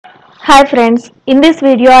Hi friends, in this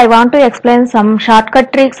video I want to explain some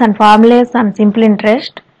shortcut tricks and formulas on simple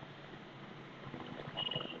interest.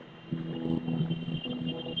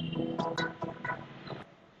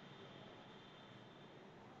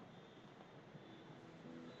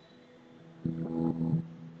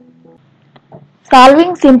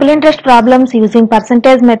 Solving simple interest problems using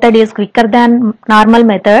percentage method is quicker than normal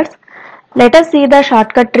methods. Let us see the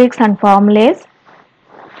shortcut tricks and formulas.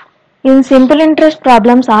 In simple interest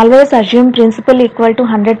problems, always assume principal equal to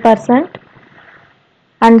 100%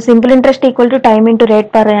 and simple interest equal to time into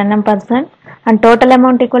rate per annum percent and total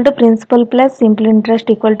amount equal to principal plus simple interest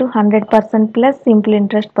equal to 100% plus simple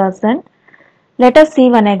interest percent. Let us see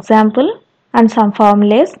one example and some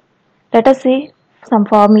formulas. Let us see some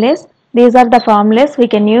formulas. These are the formulas we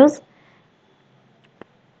can use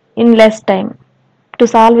in less time, to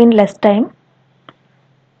solve in less time.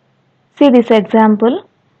 See this example.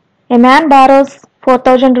 A man borrows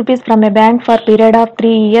 4,000 rupees from a bank for a period of 3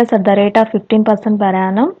 years at the rate of 15% per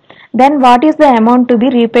annum. Then what is the amount to be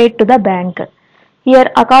repaid to the bank? Here,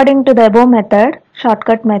 according to the above method,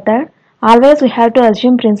 shortcut method, always we have to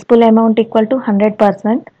assume principal amount equal to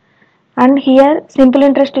 100%. And here simple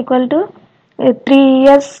interest equal to 3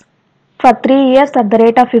 years, for 3 years at the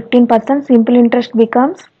rate of 15%, simple interest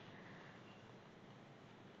becomes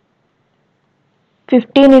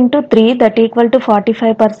 15 into 3, that equal to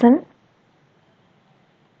 45%.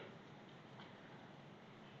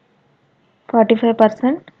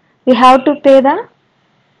 45%. We have to pay the,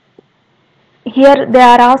 here they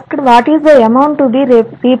are asked what is the amount to be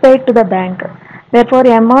repaid to the bank. Therefore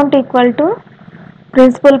amount equal to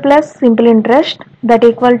principal plus simple interest, that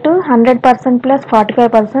equal to 100% plus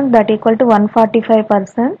 45%, that equal to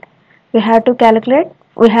 145%. We have to calculate,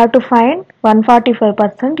 we have to find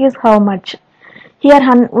 145% is how much. Here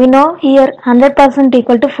we know here 100%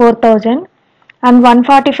 equal to 4,000 and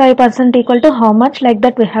 145% equal to how much, like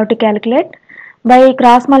that we have to calculate. By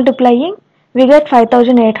cross multiplying we get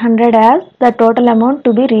 5,800 as the total amount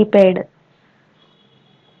to be repaid.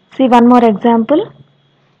 See one more example.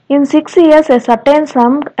 In 6 years, a certain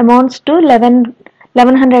sum amounts to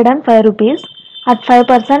 1105 rupees at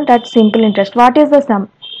 5% at simple interest. What is the sum?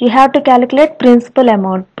 We have to calculate principal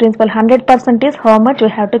amount. Principal 100% is how much we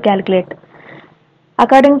have to calculate.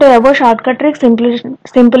 According to above shortcut trick,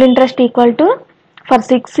 simple interest equal to, for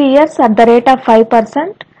 6 years at the rate of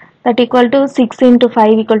 5%, that equal to 6 into 5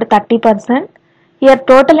 equal to 30%. Here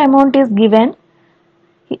total amount is given,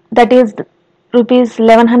 that is rupees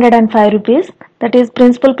 1105 rupees, that is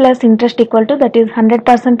principal plus interest equal to, that is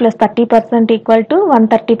 100% plus 30% equal to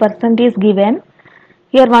 130% is given.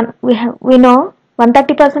 Here we know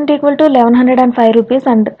 130% equal to 1105 rupees,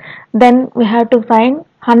 and then we have to find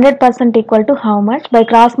 100% equal to how much. By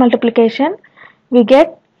cross multiplication we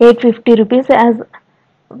get 850 rupees as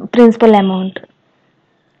principal amount.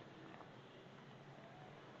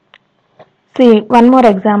 See one more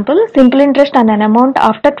example. Simple interest on an amount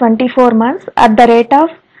after 24 months at the rate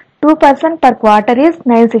of 2% per quarter is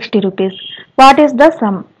 960 rupees. What is the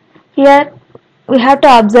sum? Here we have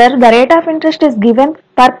to observe the rate of interest is given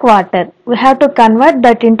per quarter. We have to convert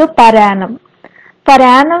that into per annum. Per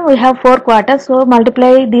annum we have 4 quarters, so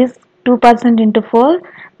multiply this 2% into 4.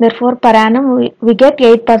 Therefore per annum we get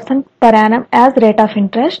 8% per annum as rate of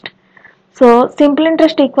interest. So simple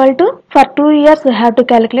interest equal to, for 2 years we have to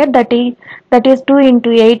calculate, that is 2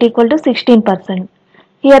 into 8 equal to 16%.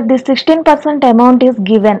 Here this 16% amount is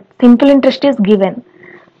given, simple interest is given.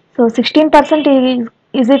 So 16%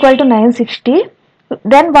 is equal to 960.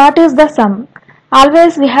 Then what is the sum?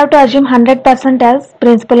 Always we have to assume 100% as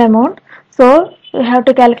principal amount. So we have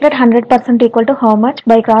to calculate 100% equal to how much.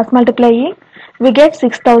 By cross multiplying we get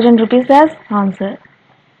 6,000 rupees as answer.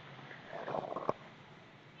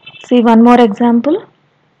 See one more example.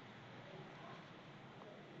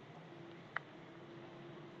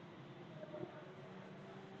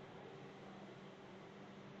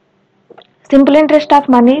 Simple interest of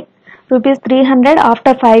money rupees 300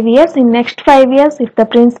 after 5 years. In next 5 years, if the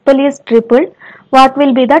principal is tripled, what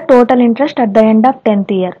will be the total interest at the end of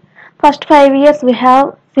 10th year? First 5 years we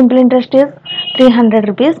have simple interest is 300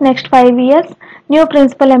 rupees. Next 5 years new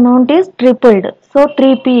principal amount is tripled. So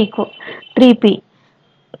 3p equal 3p.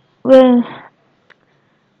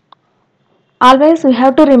 Always we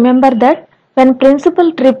have to remember that when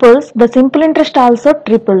principal triples, the simple interest also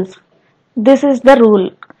triples. This is the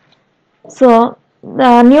rule. So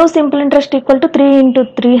the new simple interest equal to 3 into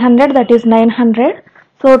 300, that is 900.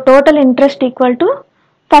 So total interest equal to,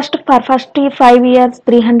 for first 5 years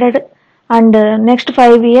 300 and next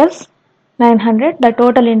 5 years 900. The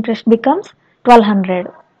total interest becomes 1200.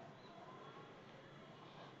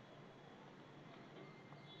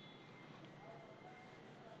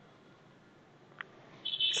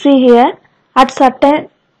 See here, at a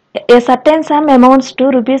certain sum amounts to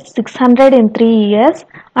rupees 600 in 3 years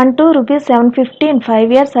and to rupees 750 in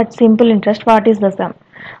 5 years at simple interest. What is the sum?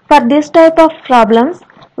 For this type of problems,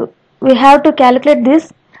 we have to calculate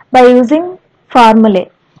this by using formulae.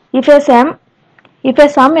 If a sum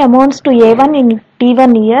amounts to A1 in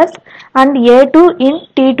T1 years and A2 in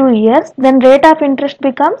T2 years, then rate of interest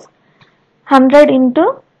becomes 100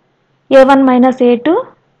 into A1 minus A2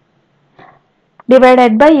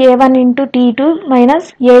 divided by A1 into T2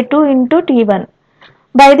 minus A2 into T1.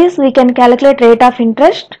 By this we can calculate rate of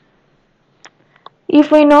interest.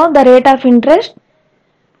 If we know the rate of interest,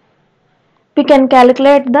 we can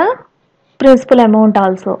calculate the principal amount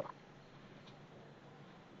also.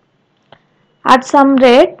 At some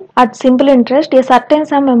rate, at simple interest, a certain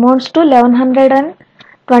sum amounts to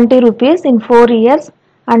 1120 rupees in 4 years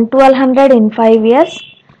and 1200 in 5 years.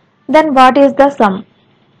 Then what is the sum?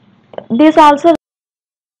 This also,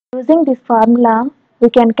 using this formula, we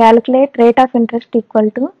can calculate rate of interest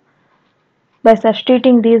equal to, by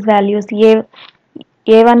substituting these values,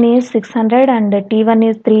 A1 is 600 and T1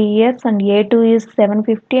 is 3 years and A2 is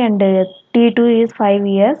 750 and T2 is 5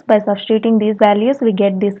 years. By substituting these values, we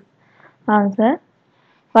get this answer.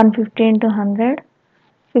 150 into 100,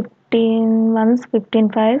 15 ones, 15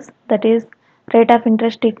 fives, that is rate of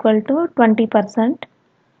interest equal to 20%.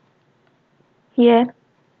 Here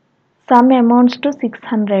sum amounts to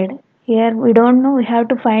 600. Here we don't know, we have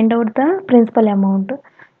to find out the principal amount.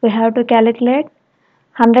 We have to calculate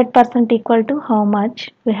 100% equal to how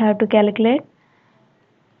much. We have to calculate.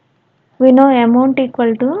 We know amount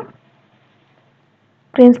equal to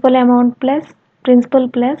principal amount plus principal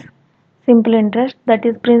plus simple interest, that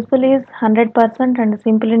is principal is 100% and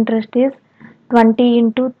simple interest is 20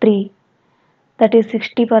 into 3, that is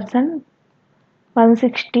 60%,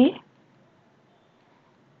 160.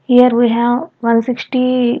 Here we have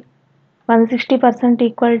 160%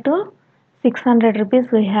 equal to 600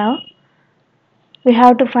 rupees we have. We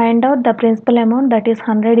have to find out the principal amount, that is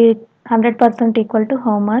 100% equal to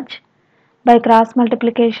how much. By cross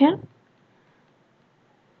multiplication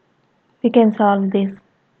we can solve this.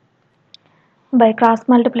 By cross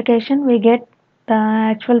multiplication we get the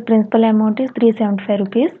actual principal amount is 375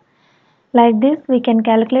 rupees. Like this we can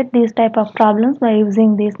calculate these type of problems by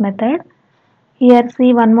using this method. Here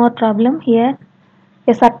see one more problem. Here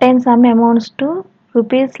a certain sum amounts to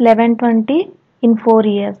rupees 1120 in 4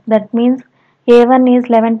 years. That means A1 is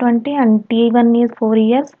 1120 and T1 is 4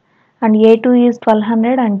 years and A2 is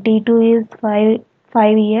 1200 and T2 is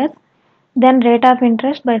 5 years. Then rate of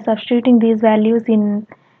interest, by substituting these values in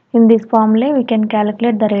this formula, we can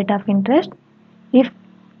calculate the rate of interest. If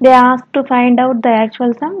they ask to find out the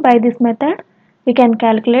actual sum, by this method we can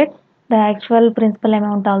calculate the actual principal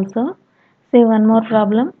amount also. See one more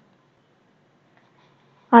problem.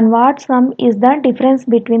 On what sum is the difference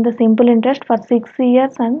between the simple interest for 6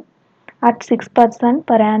 years and at 6%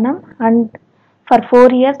 per annum and for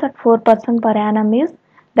 4 years at 4% per annum is?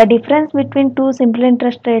 The difference between two simple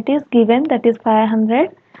interest rate is given, that is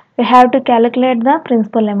 500. We have to calculate the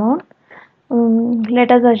principal amount.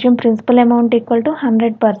 Let us assume principal amount equal to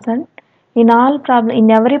 100%.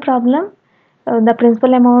 In every problem, the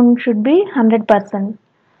principal amount should be 100%.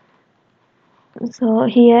 So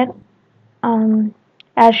here,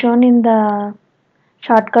 as shown in the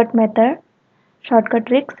shortcut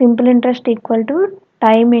trick, simple interest equal to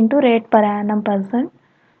time into rate per annum %.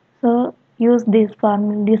 So use this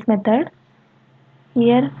method.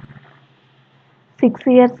 Here 6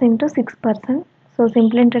 years into 6%. So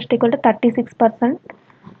simple interest equal to 36%.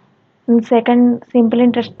 And second simple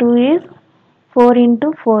interest 2 is 4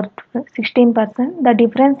 into 4, 16%. The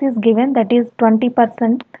difference is given, that is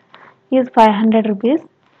 20% is 500 rupees.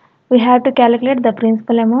 We have to calculate the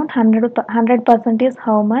principal amount. 100% is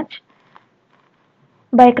how much?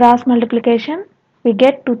 By cross multiplication we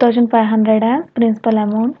get 2500 as principal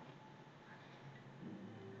amount.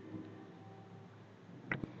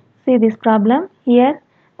 See this problem. Here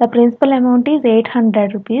the principal amount is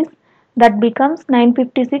 800 rupees. That becomes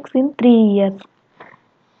 956 in 3 years.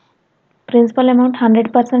 Principal amount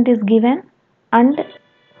 100% is given and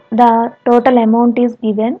the total amount is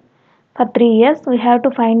given. For 3 years we have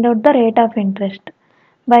to find out the rate of interest.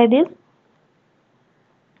 By this,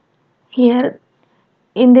 here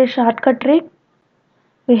in this shortcut trick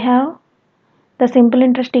we have the simple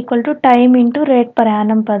interest equal to time into rate per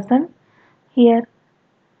annum %. Here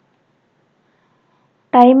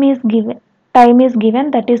time is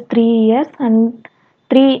given, that is 3 years, and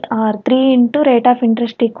 3 into rate of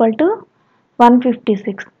interest equal to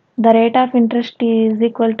 156. The rate of interest is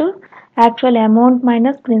equal to actual amount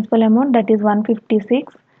minus principal amount, that is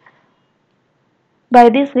 156. By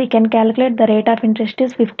this we can calculate the rate of interest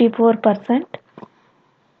is 54%.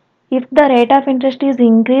 If the rate of interest is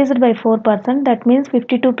increased by 4%, that means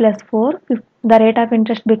 52 plus 4, the rate of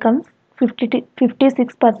interest becomes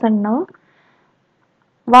 56% now.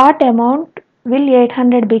 What amount will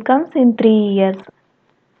 800 becomes in 3 years?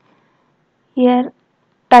 Here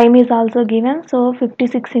time is also given, so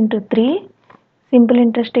 56 into 3, simple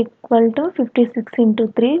interest equal to 56 into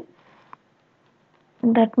 3,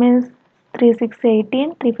 that means 3 6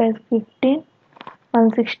 18, 3 5 15,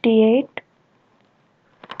 168,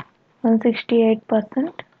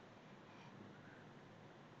 168%.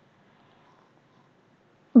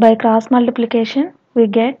 By cross multiplication we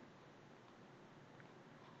get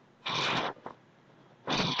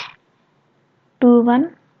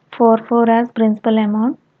 2144 as principal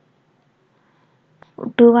amount,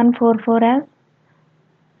 2144 as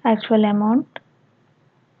actual amount.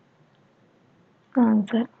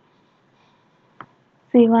 Answer.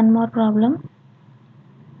 See one more problem.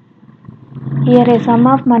 Here a sum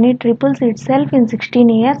of money triples itself in 16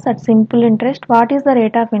 years at simple interest. What is the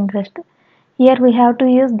rate of interest? Here we have to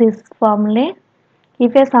use this formula.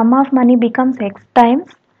 If a sum of money becomes x times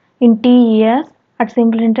in t years at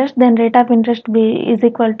simple interest, then rate of interest is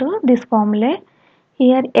equal to this formula.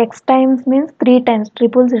 Here x times means 3 times,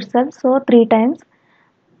 triples itself, so 3 times,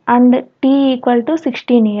 and t equal to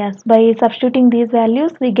 16 years. By substituting these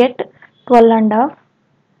values we get 12 and a half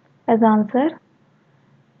as answer.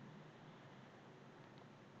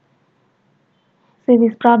 See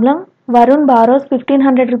this problem. Varun borrows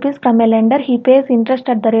 1500 rupees from a lender. He pays interest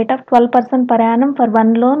at the rate of 12% per annum for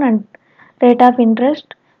one loan and rate of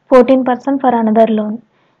interest 14% for another loan.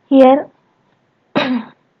 Here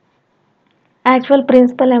actual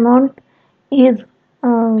principal amount is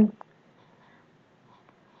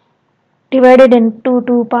divided into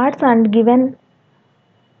two parts and given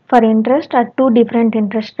for interest at two different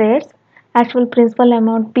interest rates. Actual principal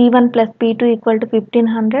amount P1 plus P2 equal to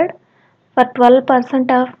 1500. For 12%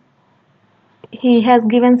 of he has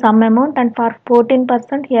given some amount, and for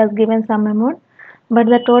 14% he has given some amount, but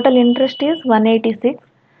the total interest is 186.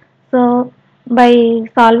 So by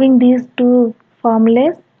solving these two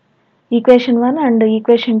formulas, equation 1 and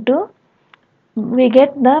equation 2, we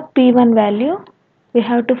get the P1 value. We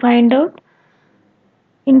have to find out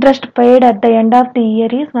interest paid at the end of the year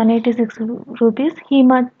is 186 rupees.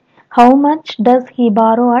 How much does he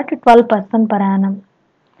borrow at 12% per annum?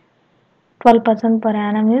 12% per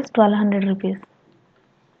annum is 1200 rupees.